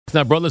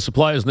Now, Brothers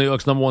Supply is New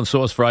York's #1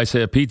 source for ice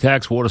air,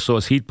 P-Tax, water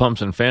source, heat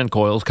pumps, and fan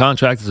coils.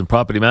 Contractors and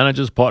property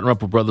managers partner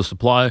up with Brothers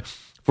Supply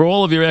for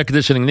all of your air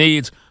conditioning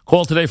needs.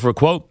 Call today for a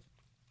quote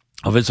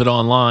or visit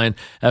online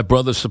at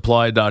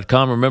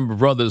brothersupply.com. Remember,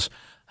 Brothers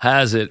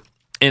has it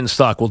in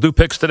stock. We'll do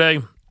picks today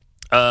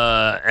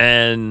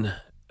and do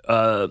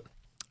a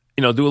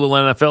little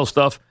NFL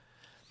stuff,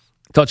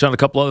 touch on a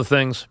couple other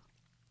things.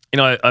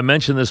 I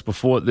mentioned this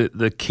before.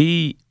 The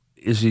key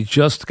is you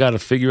just got to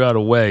figure out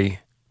a way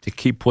to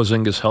keep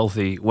Porzingis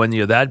healthy. When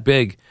you're that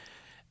big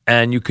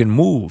and you can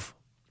move,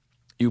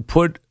 you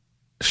put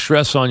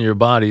stress on your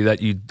body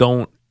that you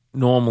don't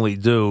normally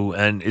do,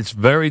 and it's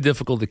very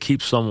difficult to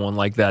keep someone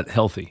like that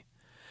healthy.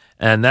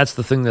 And that's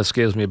the thing that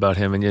scares me about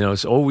him. And,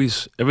 it's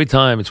always, every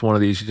time it's one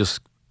of these, you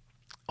just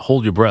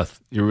hold your breath.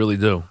 You really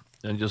do.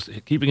 And just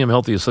keeping him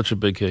healthy is such a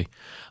big key.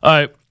 All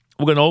right,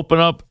 we're going to open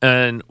up,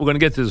 and we're going to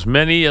get to as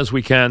many as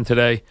we can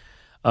today.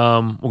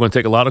 We're going to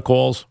take a lot of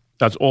calls.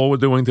 That's all we're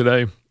doing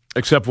today,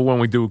 except for when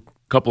we do a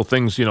couple of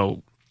things,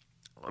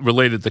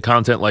 related to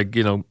content, like,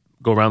 go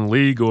around the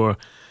league or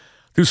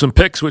do some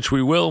picks, which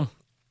we will.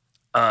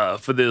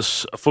 For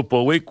this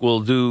football week,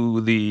 we'll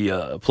do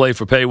the play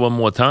for pay one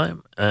more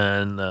time.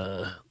 And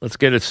let's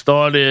get it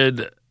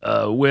started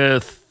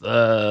with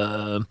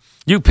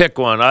you pick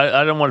one.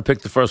 I don't want to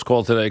pick the first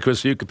call today.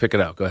 Chris, you can pick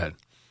it out. Go ahead.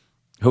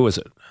 Who is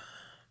it?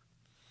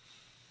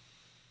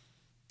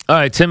 All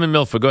right, Tim in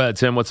Milford. Go ahead,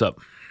 Tim. What's up?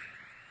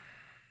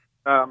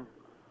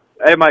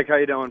 Hey, Mike, how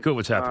you doing? Good.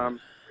 What's happening?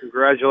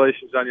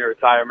 Congratulations on your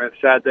retirement.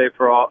 Sad day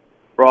for all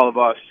of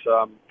us.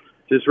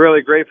 Just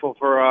really grateful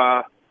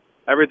for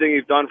everything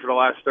you've done for the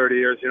last 30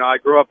 years. I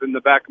grew up in the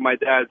back of my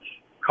dad's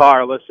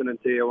car listening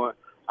to you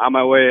on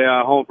my way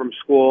home from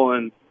school,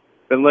 and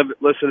been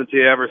listening to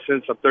you ever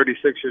since. I'm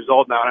 36 years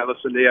old now, and I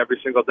listen to you every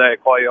single day. I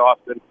call you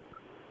often.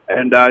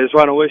 And I just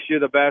want to wish you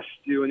the best,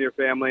 you and your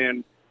family,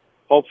 and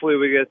hopefully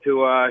we get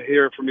to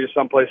hear from you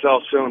someplace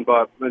else soon.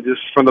 But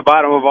just from the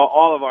bottom of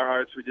all of our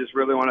hearts, we just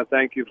really want to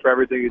thank you for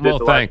everything you did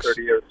last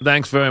 30 years.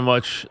 Thanks very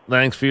much.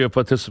 Thanks for your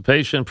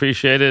participation.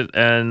 Appreciate it.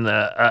 And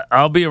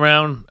I'll be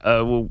around.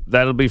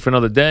 That'll be for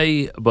another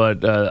day.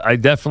 But I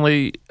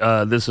definitely,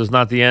 this is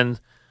not the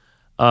end.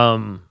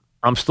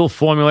 I'm still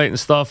formulating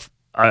stuff.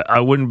 I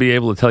wouldn't be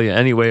able to tell you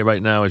anyway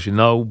right now, as you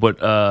know.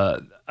 But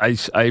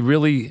I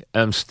really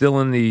am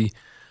still in the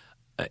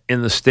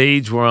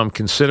stage where I'm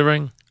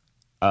considering.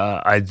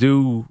 I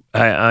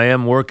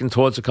am working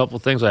towards a couple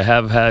of things. I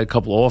have had a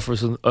couple of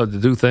offers to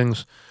do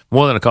things,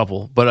 more than a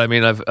couple. But,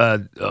 I've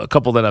a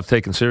couple that I've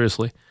taken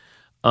seriously.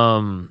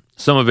 Some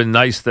have been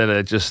nice that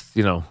I just,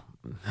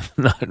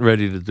 not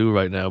ready to do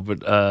right now.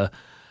 But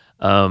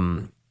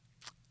I'm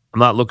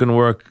not looking to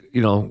work,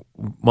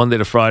 Monday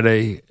to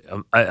Friday.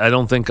 I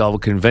don't think I'll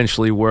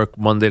conventionally work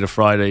Monday to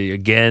Friday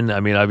again.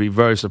 I'd be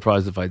very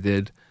surprised if I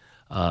did.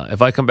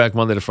 If I come back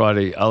Monday to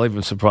Friday, I'll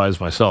even surprise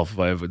myself if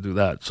I ever do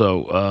that.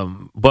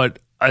 So, but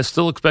I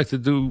still expect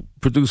to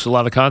produce a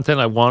lot of content.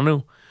 I want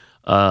to.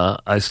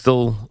 I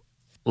still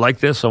like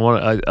this.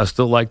 I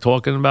still like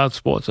talking about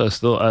sports.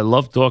 I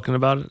love talking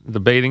about it,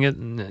 debating it,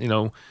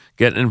 and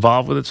getting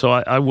involved with it. So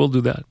I will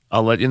do that.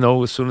 I'll let you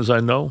know as soon as I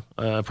know.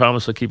 I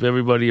promise I'll keep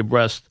everybody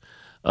abreast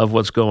of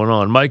what's going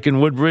on. Mike in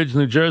Woodbridge,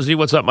 New Jersey.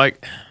 What's up,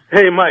 Mike?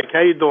 Hey, Mike.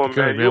 How you doing,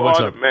 Good, man? You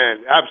are up? the man.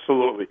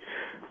 Absolutely.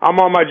 I'm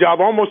on my job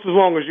almost as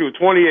long as you,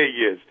 28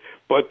 years.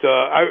 But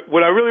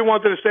what I really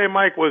wanted to say,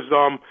 Mike, was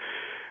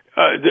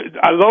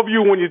I love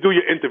you when you do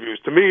your interviews.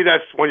 To me,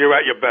 that's when you're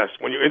at your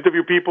best. When you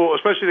interview people,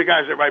 especially the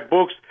guys that write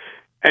books.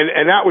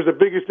 And that was the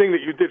biggest thing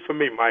that you did for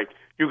me, Mike.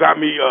 You got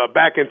me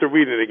back into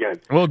reading again.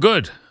 Well,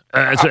 good.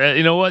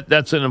 You know what?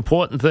 That's an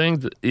important thing.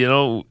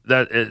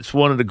 That it's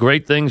one of the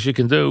great things you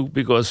can do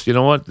because, you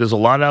know what? There's a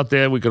lot out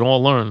there we can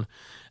all learn.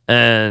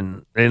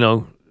 And,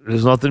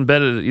 there's nothing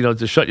better,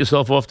 to shut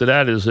yourself off to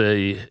that is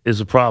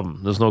a problem.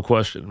 There's no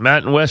question.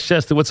 Matt in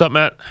Westchester, what's up,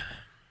 Matt?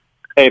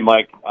 Hey,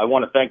 Mike. I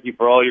want to thank you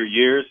for all your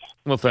years.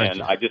 Well, thank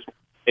you. And I just want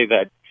to say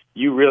that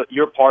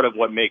you're part of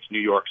what makes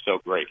New York so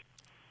great.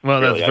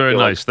 Well, that's very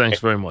nice. Thanks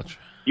very much.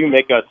 You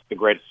make us the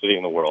greatest city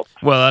in the world.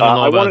 Well, I don't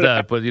know about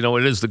that, but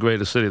it is the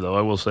greatest city, though.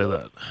 I will say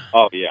that.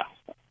 Oh yeah.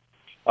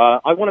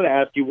 I wanted to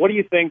ask you, what do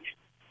you think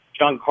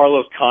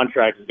Giancarlo's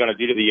contract is going to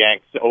do to the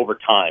Yanks over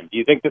time? Do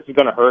you think this is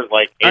going to hurt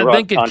I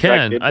think it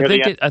can.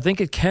 I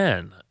think it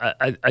can.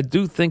 I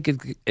do think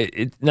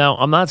it. Now,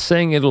 I'm not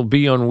saying it'll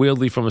be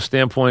unwieldy from a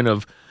standpoint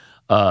of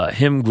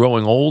him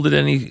growing old at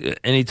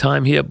any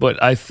time here,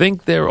 but I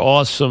think there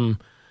are some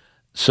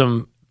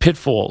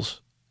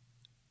pitfalls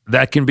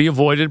that can be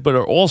avoided, but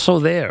are also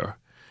there.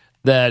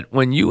 That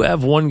when you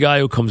have one guy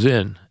who comes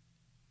in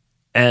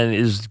and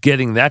is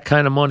getting that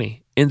kind of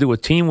money into a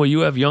team where you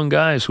have young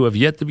guys who have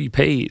yet to be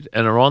paid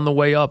and are on the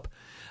way up,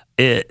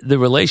 the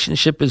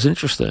relationship is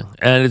interesting.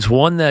 And it's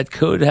one that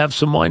could have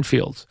some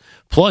minefields.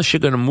 Plus, you're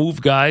going to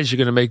move guys. You're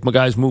going to make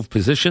guys move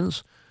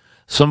positions.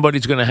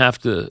 Somebody's going to have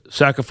to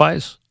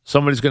sacrifice.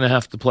 Somebody's going to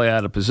have to play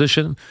out of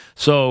position.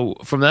 So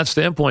from that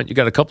standpoint, you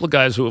got a couple of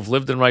guys who have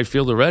lived in right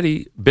field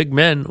already, big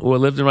men who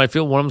have lived in right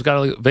field. One of them's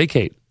got to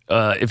vacate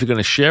if you're going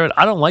to share it.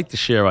 I don't like the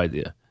share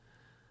idea.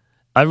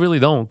 I really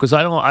don't, because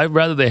I'd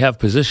rather they have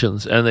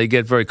positions and they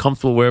get very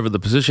comfortable wherever the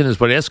position is.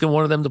 But asking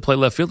one of them to play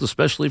left field,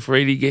 especially for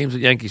 80 games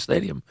at Yankee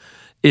Stadium,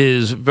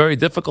 is very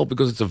difficult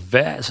because it's a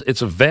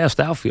vast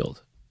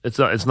outfield. It's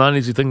not an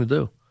easy thing to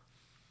do.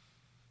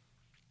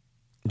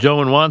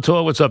 Joe in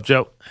Wantor, what's up,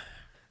 Joe?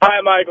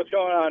 Hi, Mike. What's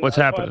going on? What's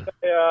happening?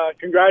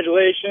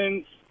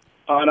 Congratulations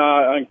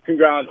on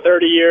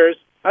 30 years.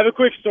 I have a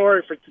quick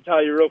story to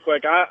tell you real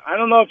quick. I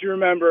don't know if you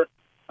remember.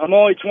 I'm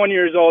only 20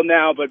 years old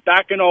now, but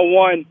back in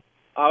 '01,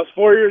 I was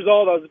 4 years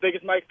old. I was the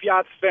biggest Mike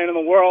Piazza fan in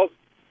the world.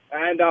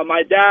 And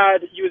my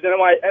dad, he was an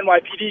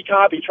NYPD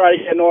cop. He tried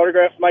to get an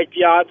autograph from Mike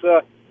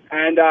Piazza.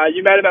 And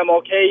you met him at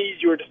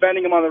Mulcahy's. You were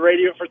defending him on the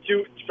radio for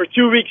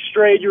 2 weeks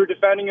straight. You were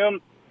defending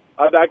him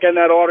about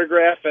getting that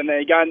autograph. And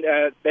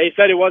they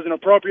said it wasn't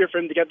appropriate for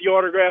him to get the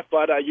autograph,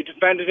 but you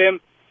defended him.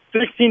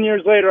 16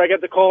 years later, I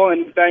get the call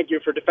and thank you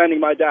for defending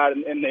my dad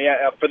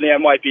for the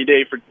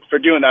NYPD for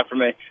doing that for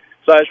me.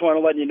 So I just want to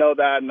let you know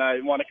that, and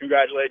I want to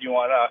congratulate you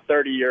on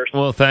 30 years.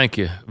 Well, thank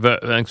you.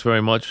 Thanks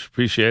very much.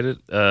 Appreciate it.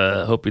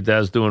 Hope your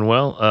dad's doing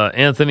well.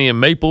 Anthony in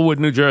Maplewood,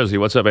 New Jersey.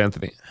 What's up,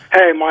 Anthony?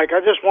 Hey, Mike.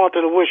 I just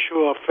wanted to wish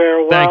you a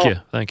farewell.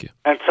 Thank you.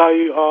 And tell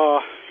you,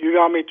 you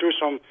got me through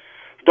some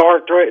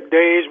dark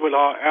days with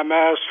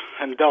MS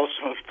and dealt with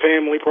some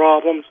family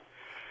problems.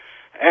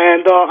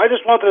 And I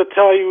just wanted to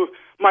tell you,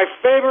 my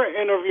favorite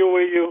interview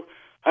with you,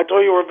 I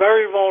thought you were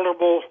very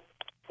vulnerable,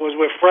 was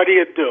with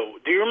Freddie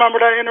Adu. Do you remember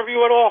that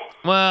interview at all?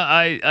 Well,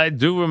 I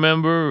do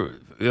remember.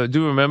 I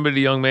do remember the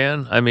young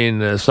man. I mean,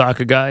 the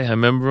soccer guy. I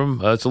remember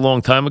him. It's a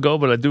long time ago,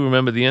 but I do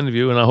remember the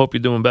interview, and I hope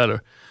you're doing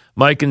better.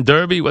 Mike in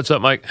Derby. What's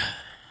up, Mike?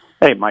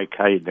 Hey, Mike.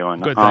 How you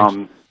doing? Good,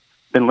 thanks.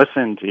 Been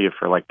listening to you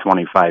for like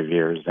 25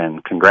 years,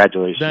 and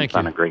congratulations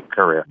on a great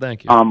career.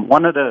 Thank you.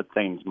 One of the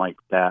things, Mike,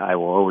 that I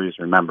will always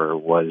remember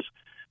was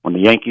when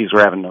the Yankees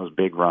were having those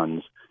big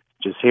runs,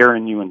 just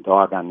hearing you and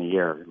Dog on the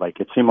air. Like,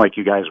 it seemed like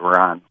you guys were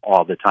on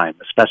all the time,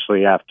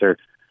 especially after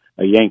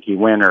a Yankee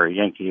win or a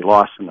Yankee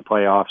loss in the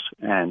playoffs,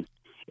 and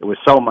it was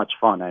so much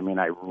fun. I mean,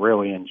 I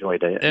really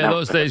enjoyed it. Yeah,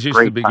 those days used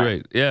to be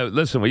great. Yeah,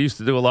 listen, we used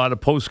to do a lot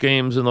of post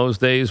games in those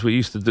days. We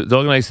used to do,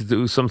 Dog and I used to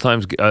do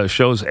sometimes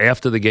shows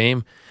after the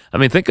game. I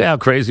mean, think of how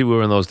crazy we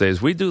were in those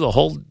days. We do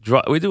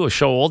a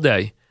show all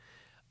day,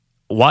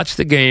 watch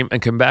the game,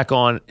 and come back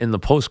on in the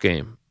post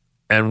game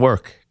and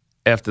work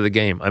after the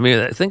game. I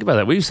mean, think about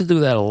that. We used to do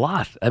that a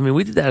lot. I mean,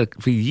 we did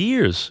that for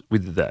years. We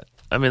did that.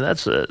 I mean,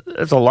 that's a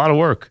lot of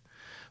work.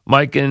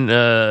 Mike in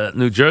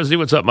New Jersey.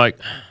 What's up, Mike?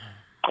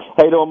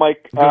 How you doing,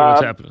 Mike? Good.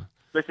 What's happening?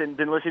 Listen,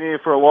 been listening to you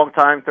for a long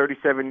time,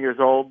 37 years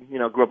old. You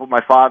know, grew up with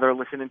my father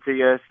listening to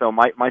you, so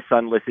my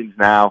son listens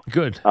now.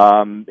 Good.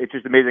 It's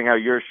just amazing how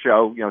your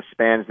show,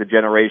 spans the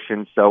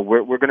generations. So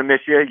we're going to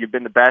miss you. You've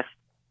been the best.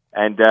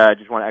 And I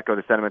just want to echo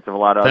the sentiments of a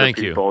lot of other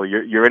people.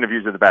 Your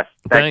interviews are the best.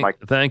 Thanks, Mike.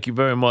 Thank you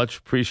very much.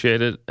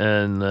 Appreciate it.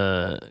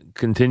 And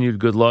continued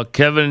good luck.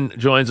 Kevin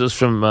joins us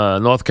from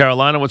North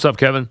Carolina. What's up,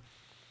 Kevin?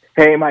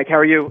 Hey, Mike. How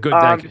are you? Good,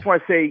 thank you. Just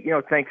want to say,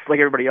 thanks, like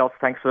everybody else,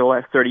 thanks for the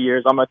last 30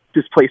 years. I'm a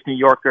displaced New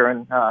Yorker,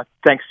 and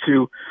thanks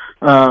to,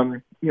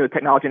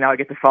 technology now, I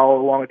get to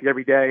follow along with you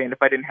every day. And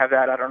if I didn't have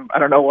that, I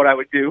don't know what I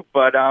would do.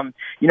 But,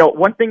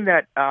 one thing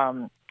that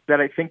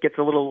I think gets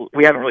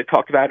we haven't really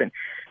talked about, and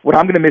what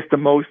I'm going to miss the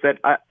most, that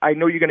I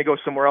know you're going to go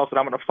somewhere else and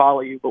I'm going to follow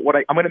you, but what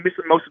I'm going to miss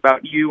the most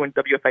about you and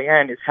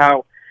WFAN is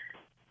how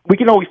we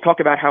can always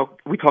talk about how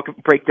we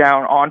break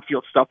down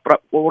on-field stuff,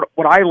 but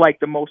what I like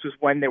the most is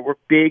when there were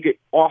big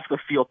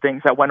off-the-field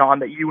things that went on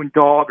that you and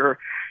Dog or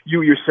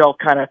you yourself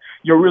kind of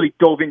really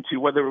dove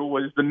into, whether it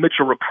was the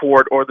Mitchell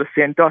Report or the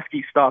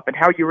Sandusky stuff, and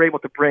how you were able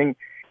to bring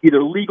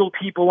either legal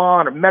people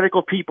on or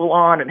medical people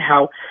on, and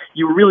how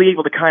you were really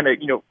able to kind of,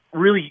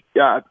 really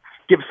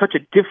give such a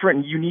different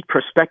and unique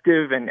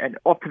perspective and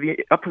up to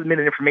the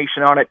minute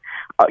information on it.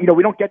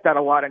 We don't get that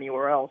a lot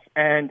anywhere else,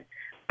 and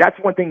that's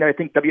one thing that I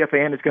think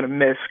WFAN is going to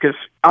miss, because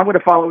I'm going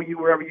to follow you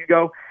wherever you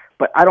go,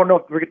 but I don't know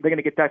if they're going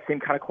to get that same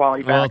kind of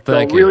quality back. Well,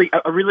 thank you. Really,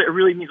 it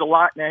really means a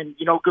lot, and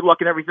good luck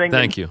and everything.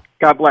 Thank you.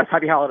 God bless.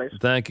 Happy holidays.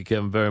 Thank you,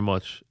 Kevin, very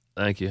much.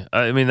 Thank you.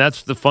 I mean,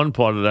 that's the fun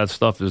part of that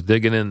stuff, is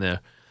digging in there.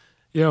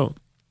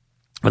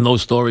 When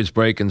those stories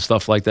break and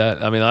stuff like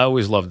that. I mean, I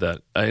always loved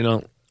that.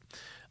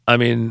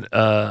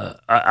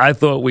 I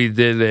thought we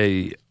did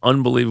a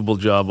unbelievable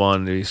job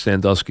on the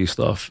Sandusky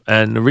stuff.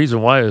 And the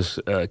reason why is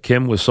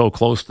Kim was so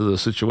close to the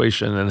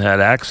situation and had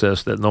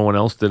access that no one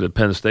else did at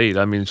Penn State.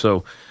 I mean,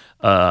 so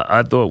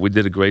I thought we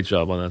did a great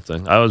job on that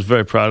thing. I was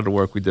very proud of the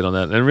work we did on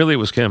that. And really it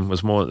was Kim,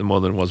 was more than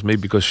it was me,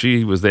 because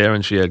she was there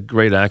and she had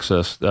great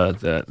access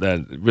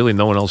that really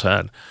no one else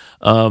had.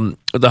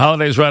 The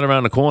holiday's right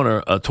around the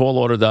corner.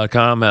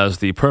 Tallorder.com has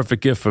the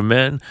perfect gift for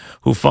men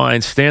who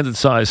find standard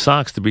size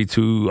socks to be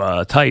too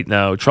tight.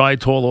 Now, try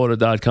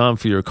Tallorder.com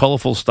for your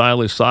colorful,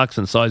 stylish socks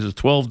in sizes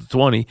 12 to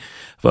 20.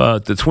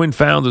 The twin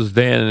founders,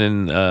 Dan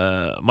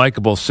and Mike,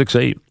 are both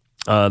 6'8".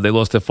 They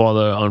lost their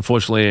father,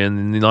 unfortunately,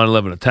 in the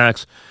 9/11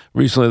 attacks.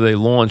 Recently, they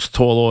launched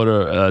Tall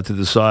Order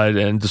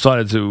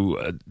decided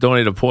to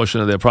donate a portion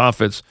of their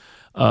profits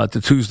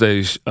to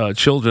Tuesday's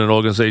Children, an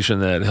organization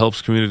that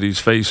helps communities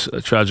face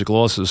tragic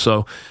losses.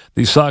 So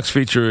these socks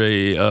feature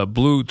a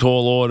blue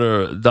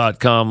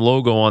tallorder.com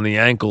logo on the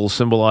ankle,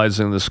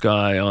 symbolizing the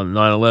sky on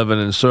 9/11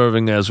 and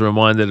serving as a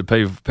reminder to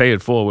pay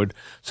it forward.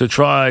 So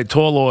try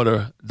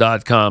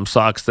tallorder.com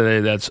socks today.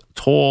 That's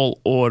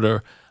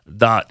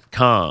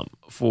tallorder.com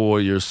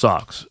for your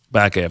socks.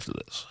 Back after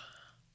this.